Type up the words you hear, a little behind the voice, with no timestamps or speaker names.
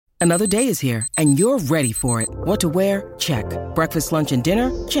Another day is here, and you're ready for it. What to wear? Check. Breakfast, lunch, and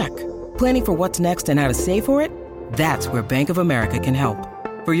dinner? Check. Planning for what's next and how to save for it? That's where Bank of America can help.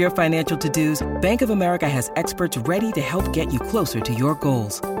 For your financial to-dos, Bank of America has experts ready to help get you closer to your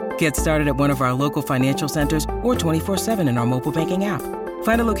goals. Get started at one of our local financial centers or 24/7 in our mobile banking app.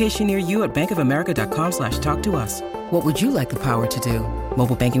 Find a location near you at bankofamerica.com/talktous. What would you like the power to do?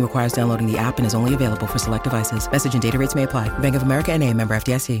 Mobile banking requires downloading the app and is only available for select devices. Message and data rates may apply. Bank of America N.A., member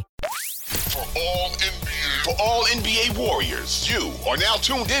FDIC. For all NBA warriors, you are now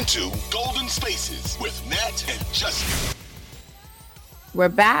tuned into Golden Spaces with Nat and Justin. We're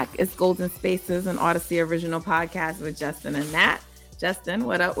back. It's Golden Spaces, an Odyssey original podcast with Justin and Nat. Justin,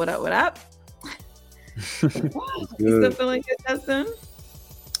 what up, what up, what up? You still feeling good, Justin?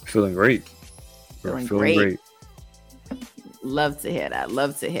 Feeling great. Feeling great. Love to hear that.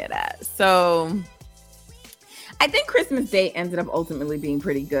 Love to hear that. So I think Christmas Day ended up ultimately being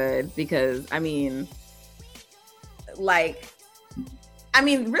pretty good because, really, the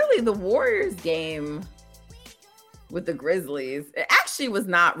Warriors game with the Grizzlies, it actually was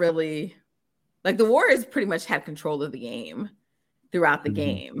not really, the Warriors pretty much had control of the game throughout the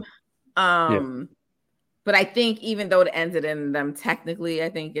game. But I think even though it ended in them technically, I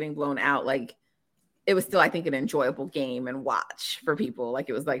think, getting blown out, it was still, I think, an enjoyable game and watch for people.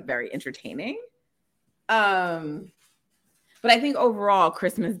 It was very entertaining. But I think overall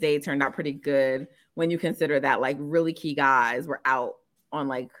Christmas Day turned out pretty good when you consider that really key guys were out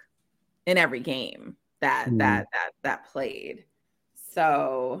on in every game that played.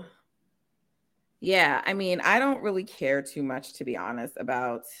 So yeah, I don't really care too much, to be honest,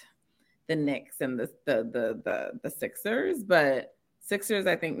 about the Knicks and the Sixers, but Sixers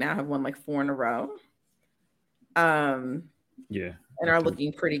I think now have won 4 in a row. And are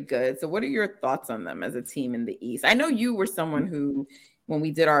looking pretty good. So what are your thoughts on them as a team in the East? I know you were someone who, when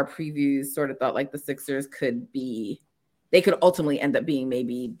we did our previews, sort of thought the Sixers could ultimately end up being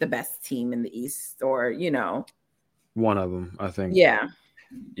maybe the best team in the East, or, one of them, I think. Yeah,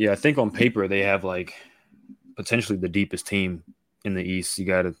 I think on paper they have potentially the deepest team in the East. You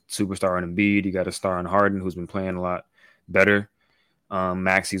got a superstar in Embiid, you got a star in Harden who's been playing a lot better.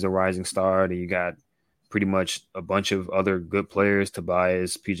 Maxi's a rising star, and you got pretty much a bunch of other good players.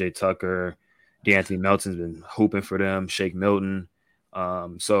 Tobias, PJ Tucker, DeAnthony Melton's been hooping for them, Shake Milton.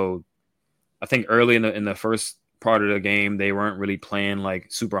 So I think early in the first part of the game, they weren't really playing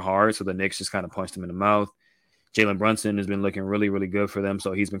super hard. So the Knicks just kind of punched them in the mouth. Jalen Brunson has been looking really, really good for them.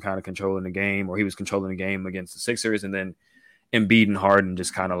 So he's been kind of controlling the game, or he was controlling the game against the Sixers. And then Embiid and Harden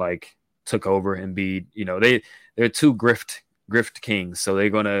just kind of took over. Embiid, they're two grift kings. So they're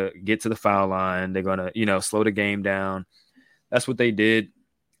going to get to the foul line. They're going to, slow the game down. That's what they did.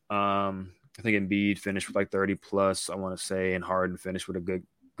 I think Embiid finished with 30 plus, I want to say, and Harden finished with a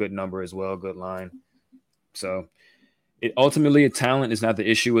good number as well, good line. So ultimately, talent is not the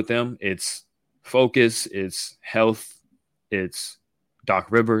issue with them. It's focus, it's health, it's Doc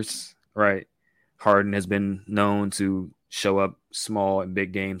Rivers, right? Harden has been known to show up small and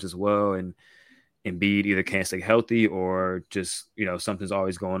big games as well, and Embiid either can't stay healthy or just, something's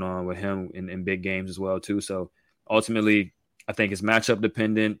always going on with him in big games as well too. So ultimately, I think it's matchup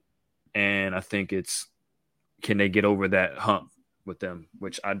dependent, and I think it's, can they get over that hump with them,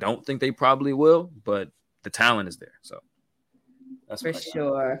 which I don't think they probably will, but the talent is there. So that's for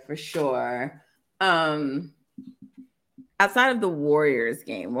sure. Outside of the Warriors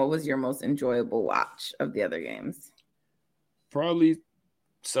game, what was your most enjoyable watch of the other games? Probably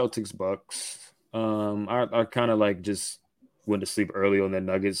Celtics Bucks. I kind of just went to sleep early on that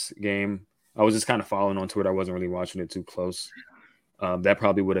Nuggets game. I was just kind of following on Twitter. I wasn't really watching it too close. That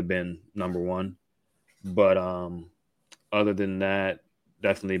probably would have been number one. But other than that,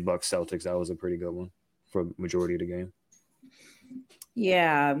 definitely Bucks Celtics. That was a pretty good one for the majority of the game.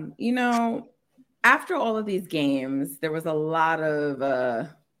 Yeah. After all of these games, there was a lot of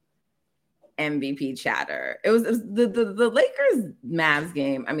MVP chatter. It was the Lakers Mavs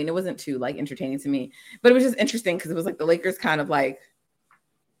game. It wasn't too entertaining to me, but it was just interesting because it was the Lakers kind of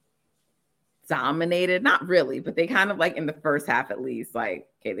dominated, not really, but they kind of in the first half at least, okay,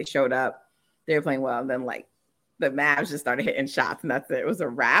 they showed up, they were playing well, and then the Mavs just started hitting shots, and that's it. It was a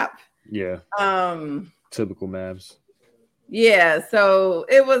wrap. Yeah. Typical Mavs. Yeah. So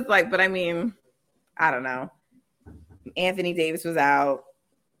it was but I don't know. Anthony Davis was out.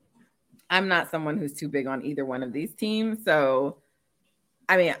 I'm not someone who's too big on either one of these teams. So,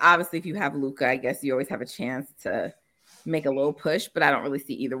 obviously, if you have Luka, I guess you always have a chance to make a little push, but I don't really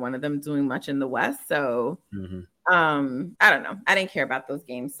see either one of them doing much in the West. So, I don't know. I didn't care about those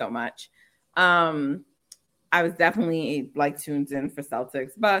games so much. I was definitely like tuned in for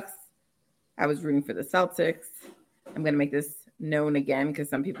Celtics Bucks. I was rooting for the Celtics. I'm going to make this known again because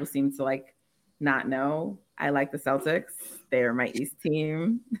some people seem to like not know. I like the Celtics. They're my East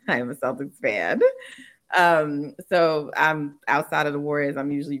team. I am a Celtics fan. So I'm outside of the Warriors.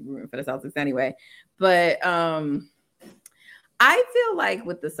 I'm usually rooting for the Celtics anyway. But I feel like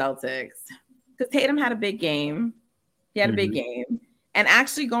with the Celtics, because Tatum had a big game. He had a big game. And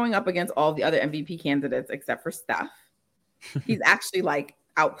actually going up against all the other MVP candidates except for Steph, he's actually like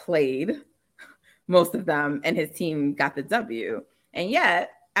outplayed most of them, and his team got the W. And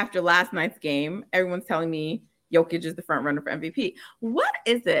yet, after last night's game, everyone's telling me Jokic is the front runner for MVP. What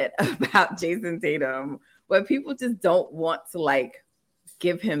is it about Jason Tatum where people just don't want to like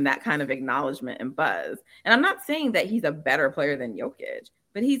give him that kind of acknowledgement and buzz? And I'm not saying that he's a better player than Jokic,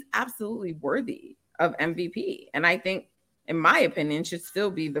 but he's absolutely worthy of MVP. And I think, in my opinion, should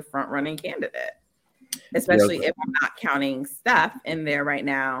still be the front running candidate, especially if I'm not counting Steph in there right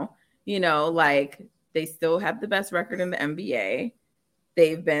now. You know, like they still have the best record in the NBA.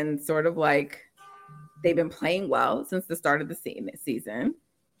 They've been they've been playing well since the start of the season.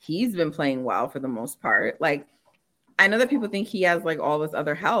 He's been playing well for the most part. Like, I know that people think he has like all this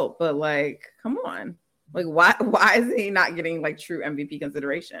other help, but like, come on. Like, why is he not getting like true MVP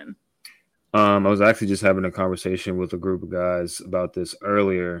consideration? I was actually just having a conversation with a group of guys about this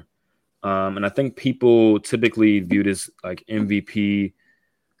earlier. And I think people typically view this like MVP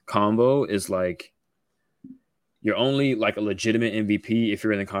combo is like you're only like a legitimate MVP if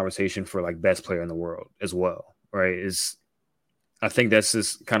you're in the conversation for like best player in the world as well, right? I think that's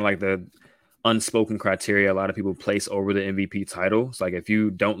just kind of like the unspoken criteria a lot of people place over the MVP title. It's like if you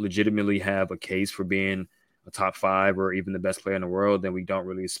don't legitimately have a case for being a top 5 or even the best player in the world, then we don't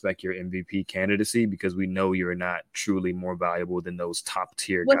really expect your MVP candidacy because we know you're not truly more valuable than those top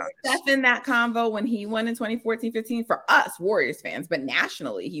tier guys. Was Steph in that convo when he won in 2014-15 for us Warriors fans, but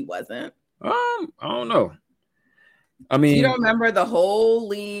nationally he wasn't? I don't know. I mean, you don't remember the whole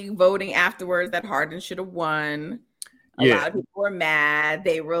league voting afterwards that Harden should have won? A lot of people were mad.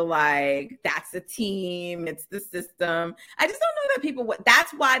 They were like, that's the team. It's the system. I just don't know that people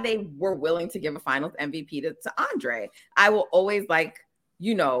that's why they were willing to give a finals MVP to Andre. I will always die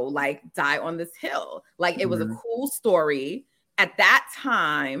on this hill. Like, it was a cool story. At that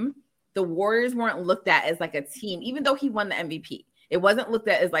time, the Warriors weren't looked at as like a team, even though he won the MVP. It wasn't looked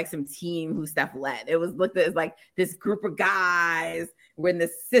at as like some team who Steph led. It was looked at as like this group of guys. We're in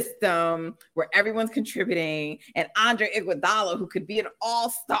this system where everyone's contributing, and Andre Iguodala, who could be an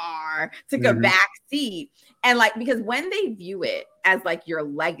all-star, took a back seat. And like, because when they view it as like your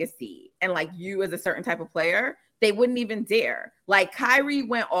legacy and like you as a certain type of player, they wouldn't even dare. Like, Kyrie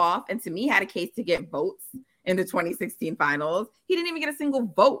went off and to me had a case to get votes in the 2016 finals. He didn't even get a single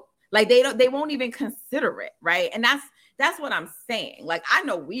vote. Like, they won't even consider it, right? And that's what I'm saying. Like, I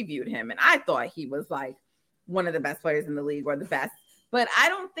know we viewed him and I thought he was like one of the best players in the league or the best, but I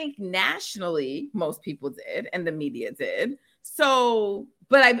don't think nationally most people did and the media did. So,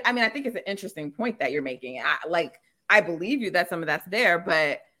 but I mean, I think it's an interesting point that you're making. I believe you that some of that's there,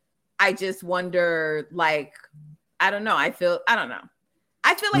 but I just wonder, like, I don't know. I don't know.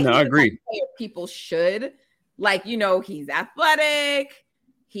 I feel like I agree. People should, like, you know, he's athletic.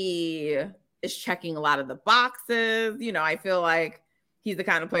 He is checking a lot of the boxes. You know, I feel like he's the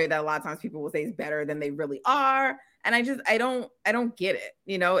kind of player that a lot of times people will say is better than they really are. And I don't get it.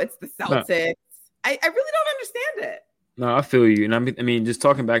 You know, it's the Celtics. No. I really don't understand it. No, I feel you. And I mean, just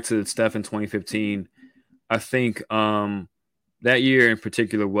talking back to Steph in 2015, I think that year in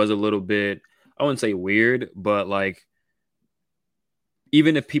particular was a little bit, I wouldn't say weird, but like,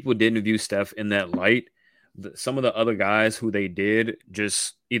 even if people didn't view Steph in that light, some of the other guys who they did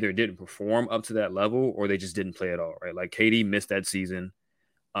just either didn't perform up to that level or they just didn't play at all, right? Like, KD missed that season.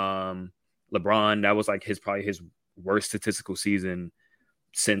 LeBron, that was like probably his worst statistical season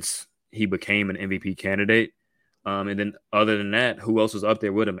since he became an MVP candidate. And then other than that, who else was up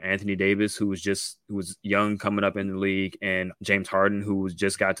there with him? Anthony Davis, who was young coming up in the league, and James Harden, who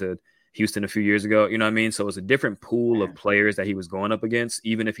just got to Houston a few years ago. You know what I mean? So it's a different pool of players that he was going up against,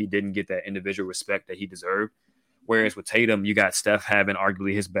 even if he didn't get that individual respect that he deserved. Whereas with Tatum, you got Steph having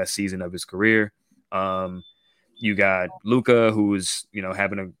arguably his best season of his career. You got Luka, who's, you know,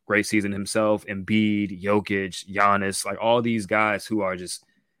 having a great season himself, Embiid, Jokic, Giannis, like all these guys who are just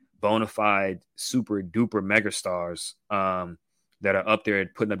bona fide super duper mega stars that are up there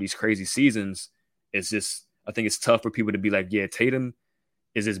putting up these crazy seasons. It's just, I think it's tough for people to be like, yeah, Tatum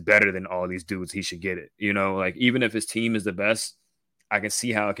is just better than all these dudes. He should get it. You know, like, even if his team is the best, I can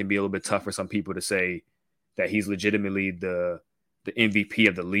see how it can be a little bit tough for some people to say that he's legitimately the the MVP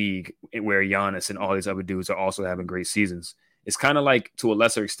of the league, where Giannis and all these other dudes are also having great seasons. It's kind of like, to a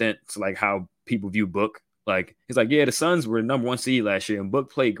lesser extent, to like how people view Book. Like, it's like, yeah, the Suns were number 1 seed last year, and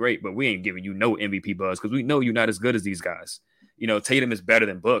Book played great, but we ain't giving you no MVP buzz because we know you're not as good as these guys. You know, Tatum is better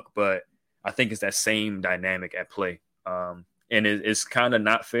than Book, but I think it's that same dynamic at play. And it's kind of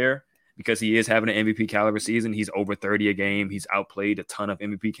not fair because he is having an MVP caliber season. He's over 30 a game. He's outplayed a ton of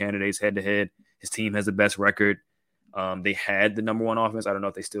MVP candidates head to head. His team has the best record. They had the number 1 offense. I don't know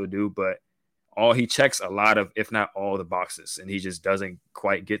if they still do, but he checks a lot of, if not all, the boxes, and he just doesn't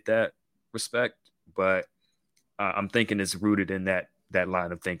quite get that respect. But I'm thinking it's rooted in that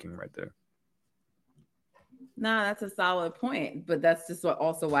line of thinking right there. No, that's a solid point, but that's just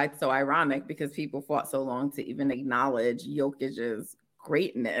also why it's so ironic, because people fought so long to even acknowledge Jokic's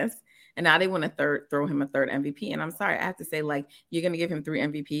greatness, and now they want to throw him a third MVP. And I'm sorry, I have to say, like, you're going to give him 3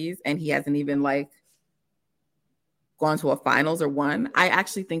 MVPs, and he hasn't even like gone to a finals or won. I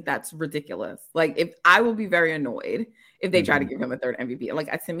actually think that's ridiculous. Like, if I will be very annoyed if they try to give him a third MVP.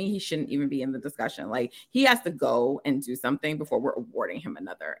 Like, to me, he shouldn't even be in the discussion. Like, he has to go and do something before we're awarding him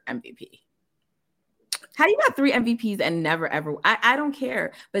another MVP. How do you have 3 MVPs and never ever? I don't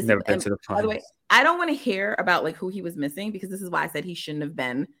care. But never been to the finals. By the way, I don't want to hear about like who he was missing, because this is why I said he shouldn't have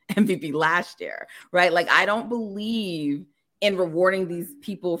been MVP last year, right? Like, I don't believe in rewarding these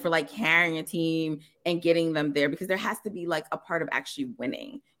people for like carrying a team and getting them there, because there has to be like a part of actually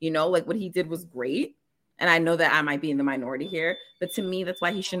winning. You know, like what he did was great, and I know that I might be in the minority here, but to me, that's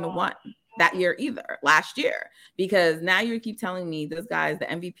why he shouldn't have won that year either, last year, because now you keep telling me this guy is the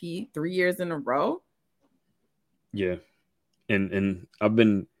MVP 3 years in a row. Yeah. And I've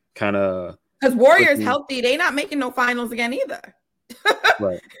been kind of, because Warriors healthy, they not making no finals again either.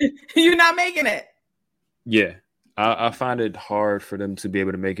 Right. You're not making it. Yeah. I find it hard for them to be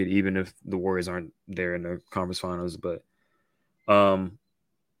able to make it, even if the Warriors aren't there in the conference finals. But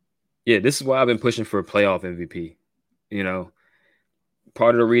yeah, this is why I've been pushing for a playoff MVP. You know,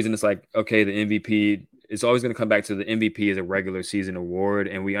 part of the reason it's like, okay, the MVP, it's always going to come back to the MVP is a regular season award,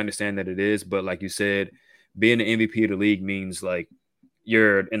 and we understand that it is. But like you said, being the MVP of the league means like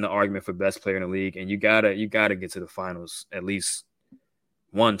you're in the argument for best player in the league, and you gotta get to the finals at least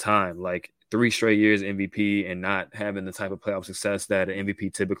one time. Like 3 straight years MVP and not having the type of playoff success that an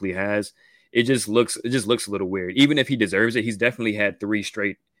MVP typically has, it just looks a little weird. Even if he deserves it, he's definitely had 3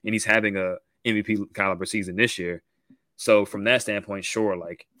 straight, and he's having a MVP caliber season this year. So from that standpoint, sure,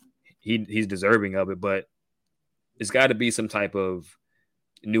 like he's deserving of it, but it's got to be some type of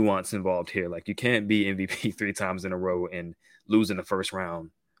nuance involved here. Like, you can't be MVP 3 times in a row and lose in the first round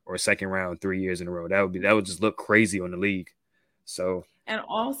or second round 3 years in a row. That would just look crazy on the league. So, and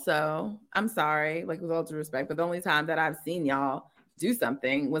also, I'm sorry, like with all due respect, but the only time that I've seen y'all do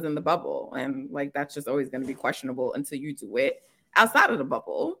something was in the bubble, and like that's just always going to be questionable until you do it outside of the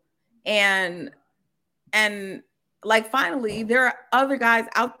bubble. And like, finally, there are other guys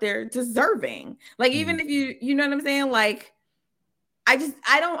out there deserving. Like, even if you know what I'm saying, like, I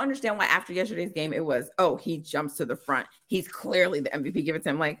don't understand why after yesterday's game it was, oh, he jumps to the front, he's clearly the MVP, give it to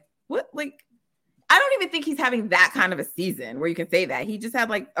him. Like, what? Like, I don't even think he's having that kind of a season where you can say that. He just had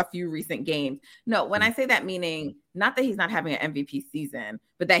like a few recent games. No, when I say that, meaning not that he's not having an MVP season,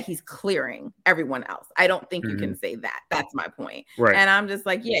 but that he's clearing everyone else. I don't think you can say that. That's my point. Right. And I'm just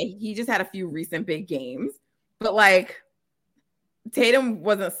like, yeah, he just had a few recent big games, but like Tatum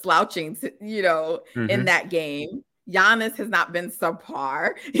wasn't slouching, in that game. Giannis has not been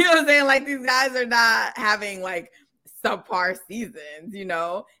subpar. You know what I'm saying? Like, these guys are not having like subpar seasons,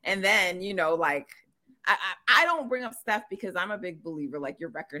 And then, like, I don't bring up Steph because I'm a big believer, like, your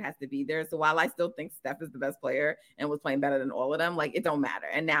record has to be there. So while I still think Steph is the best player and was playing better than all of them, like, it don't matter.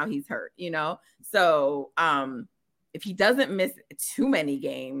 And now he's hurt, So if he doesn't miss too many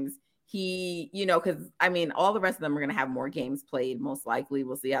games, he, because I mean, all the rest of them are going to have more games played, most likely.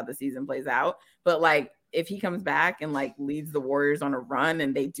 We'll see how the season plays out. But like, if he comes back and like leads the Warriors on a run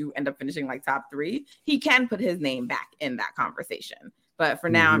and they do end up finishing like top 3, he can put his name back in that conversation. But for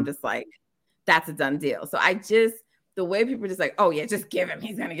now, I'm just like, that's a done deal. So the way people are just like, oh yeah, just give him,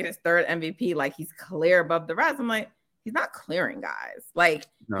 he's going to get his 3rd MVP. Like, he's clear above the rest. I'm like, he's not clearing, guys. Like,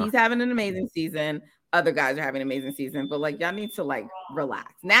 He's having an amazing season. Other guys are having an amazing season, but like, y'all need to like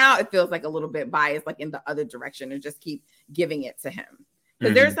relax. Now it feels like a little bit biased, like in the other direction, and just keep giving it to him.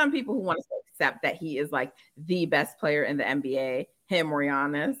 Because there are some people who want to accept that he is like the best player in the NBA, him or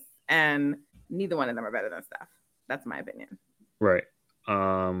Giannis, and neither one of them are better than Steph. That's my opinion. Right.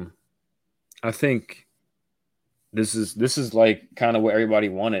 I think this is like kind of what everybody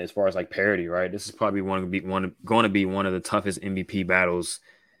wanted as far as like parity, right? This is probably going to be one of the toughest MVP battles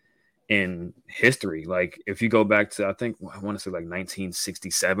in history. Like if you go back to, I want to say like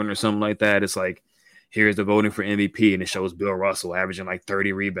 1967 or something like that, it's like, here's the voting for MVP, and it shows Bill Russell averaging like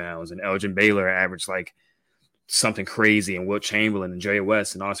 30 rebounds, and Elgin Baylor averaged like something crazy, and Wilt Chamberlain and Jerry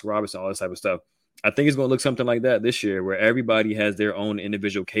West and Oscar Robertson, all this type of stuff. I think it's going to look something like that this year, where everybody has their own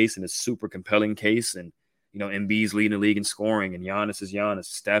individual case, and it's a super compelling case. And, Embiid's leading the league in scoring, and Giannis is Giannis.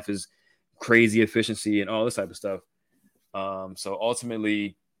 Steph is crazy efficiency and all this type of stuff. So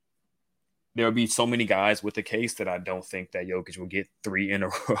ultimately, there will be so many guys with the case that I don't think that Jokic will get 3 in a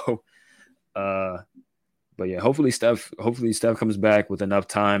row. But yeah, hopefully Steph comes back with enough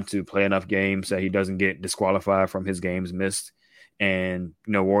time to play enough games that he doesn't get disqualified from his games missed, and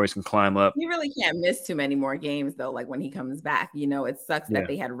Warriors can climb up. He really can't miss too many more games though. Like when he comes back, it sucks that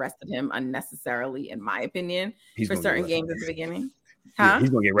they had rested him unnecessarily, in my opinion, for certain games at the beginning. Yeah, he's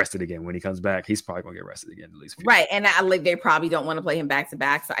gonna get rested again when he comes back. He's probably gonna get rested again at least. Right, and they probably don't want to play him back to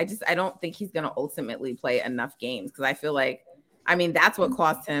back. So I don't think he's gonna ultimately play enough games, because I feel like, that's what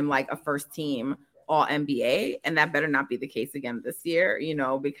cost him like a first team All NBA, and that better not be the case again this year.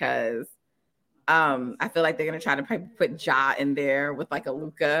 Because I feel like they're gonna try to put Ja in there with like a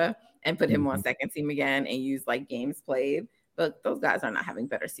Luka and put him on second team again and use like games played. But those guys are not having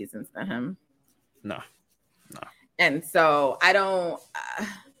better seasons than him. No. And so I don't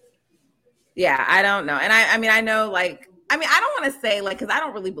know. And I know like, I don't want to say like, because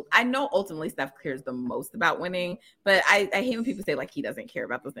I know ultimately Steph cares the most about winning, but I hate when people say like he doesn't care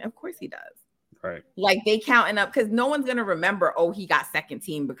about those things. Of course he does. Right. Like they counting up, because no one's going to remember, oh, he got second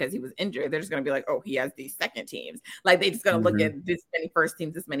team because he was injured. They're just going to be like, oh, he has these second teams. Like they just going to look at this many first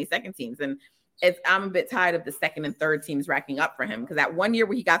teams, this many second teams. And I'm a bit tired of the second and third teams racking up for him, because that one year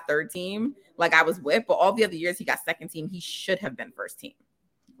where he got third team, like I was with, but all the other years he got second team, he should have been first team.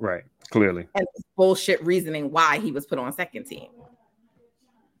 Right. Clearly. And bullshit reasoning why he was put on second team.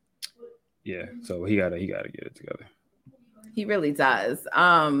 Yeah. So he gotta get it together. He really does.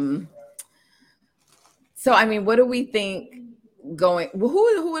 So what do we think going?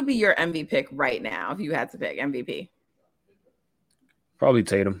 Who would be your MVP pick right now if you had to pick MVP? Probably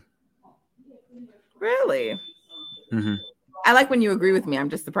Tatum. Really? Mm-hmm. I like when you agree with me.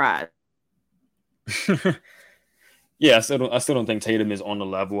 I'm just surprised. Yeah, I still don't think Tatum is on the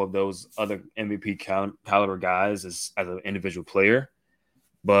level of those other MVP caliber guys as an individual player,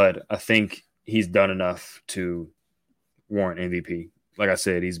 but I think he's done enough to warrant MVP. Like I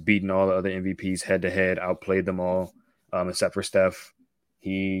said, he's beaten all the other MVPs head to head, outplayed them all, except for Steph.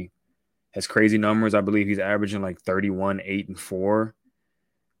 He has crazy numbers. I believe he's averaging like 31, 8, and 4.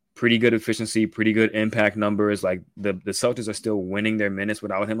 Pretty good efficiency, pretty good impact numbers. Like the Celtics are still winning their minutes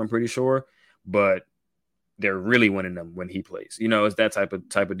without him, I'm pretty sure, but they're really winning them when he plays. It's that type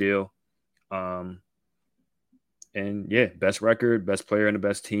of deal. And yeah, best record, best player in the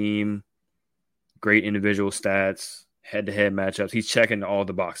best team, great individual stats, head-to-head matchups. He's checking all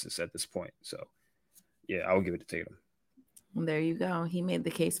the boxes at this point. So yeah, I would give it to Tatum. Well, there you go. He made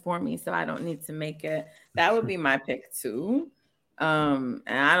the case for me, so I don't need to make it. That would be my pick too. And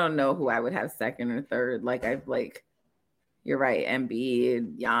I don't know who I would have second or third. You're right,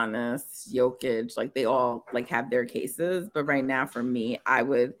 Embiid, Giannis, Jokic, like they all like have their cases. But right now for me, I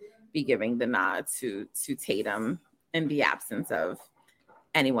would be giving the nod to Tatum in the absence of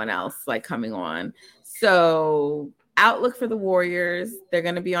anyone else like coming on. So outlook for the Warriors, they're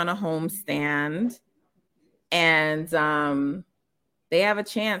going to be on a homestand, and they have a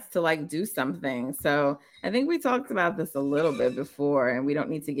chance to like do something. So I think we talked about this a little bit before, and we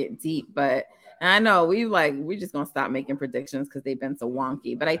don't need to get deep, but I know we're just going to stop making predictions because they've been so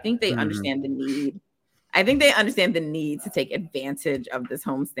wonky, but I think they understand the need. I think they understand the need to take advantage of this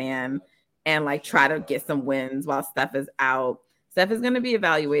homestand and like try to get some wins while Steph is out. Steph is going to be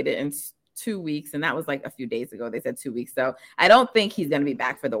evaluated in 2 weeks, and that was like a few days ago. They said 2 weeks. So I don't think he's going to be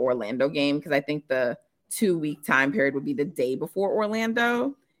back for the Orlando game, because I think the 2-week time period would be the day before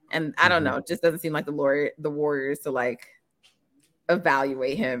Orlando. And I don't know, it just doesn't seem like the Warriors to like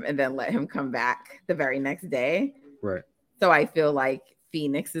evaluate him and then let him come back the very next day. Right. So I feel like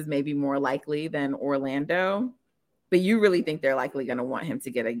Phoenix is maybe more likely than Orlando, but you really think they're likely going to want him to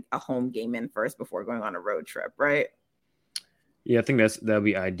get a home game in first before going on a road trip, right? Yeah, I think that'll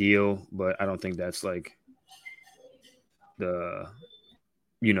be ideal, but I don't think that's like the,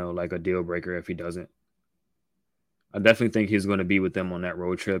 like a deal breaker if he doesn't. I definitely think he's going to be with them on that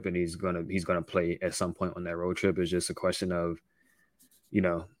road trip, and he's going to play at some point on that road trip. It's just a question of,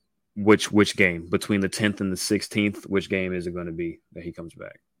 which game between the 10th and the 16th, which game is it going to be that he comes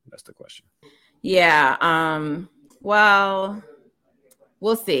back? That's the question. Yeah. Well,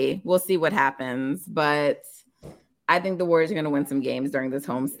 we'll see. We'll see what happens, but I think the Warriors are going to win some games during this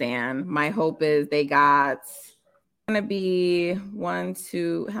homestand. My hope is they got going to be 1,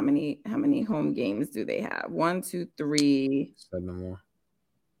 2. How many home games do they have? 1, 2, 3. 7 more.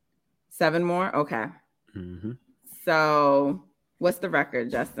 7 more? Okay. Mm-hmm. So what's the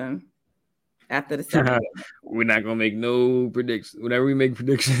record, Justin? After the 7 We're not going to make no predictions. Whenever we make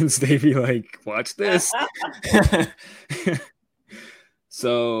predictions, they be like, watch this.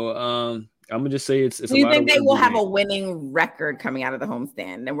 So I'm going to just say it's do you think they will have a winning record coming out of the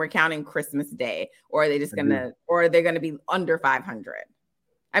homestand? And we're counting Christmas Day, or are they just going to, or are they going to be under 500?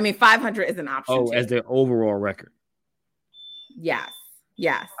 I mean, 500 is an option. Oh, too. As their overall record. Yes.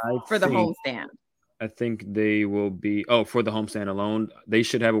 For the homestand. I think they will be, for the homestand alone. They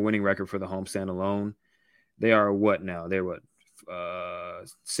should have a winning record for the homestand alone. They are what now? They're what?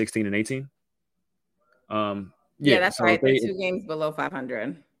 16 and 18? Yeah, that's so right. They're 2 games below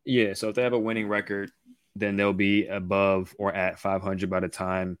 500. Yeah, so if they have a winning record, then they'll be above or at 500 by the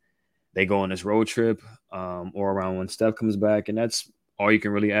time they go on this road trip, or around when Steph comes back. And that's all you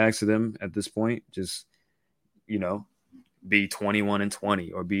can really ask of them at this point. Just, be 21 and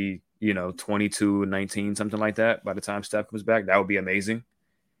 20 or be, 22 and 19, something like that by the time Steph comes back. That would be amazing.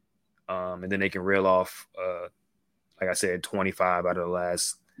 And then they can reel off, like I said, 25 out of the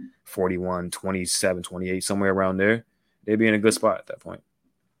last 41, 27, 28, somewhere around there. They'd be in a good spot at that point.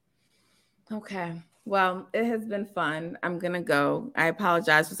 Okay. Well, it has been fun. I'm going to go. I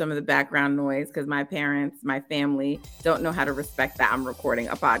apologize for some of the background noise because my parents, my family don't know how to respect that I'm recording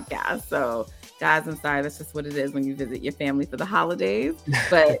a podcast. So guys, I'm sorry. That's just what it is when you visit your family for the holidays.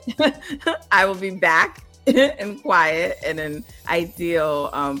 But I will be back in quiet and an ideal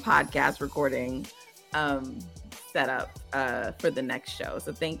podcast recording setup for the next show.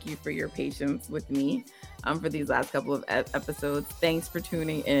 So thank you for your patience with me for these last couple of episodes. Thanks for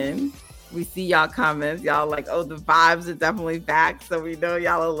tuning in. We see y'all comments. Y'all like, oh, the vibes are definitely back. So we know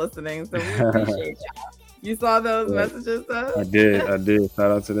y'all are listening. So we appreciate y'all. You saw those messages, though? I did. Shout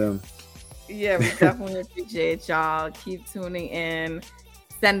out to them. Yeah, we definitely appreciate y'all. Keep tuning in.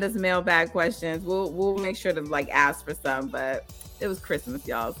 Send us mailbag questions. We'll make sure to ask for some, but it was Christmas,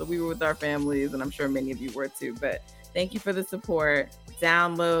 y'all. So we were with our families, and I'm sure many of you were too. But thank you for the support.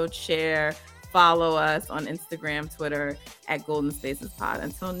 Download, share, follow us on Instagram, Twitter at Golden Spaces Pod.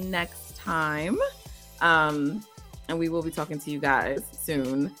 Until next time, and we will be talking to you guys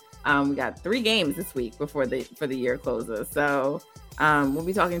soon. We got 3 games this week before the year closes, so we'll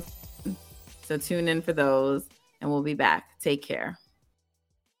be talking. So tune in for those, and we'll be back. Take care.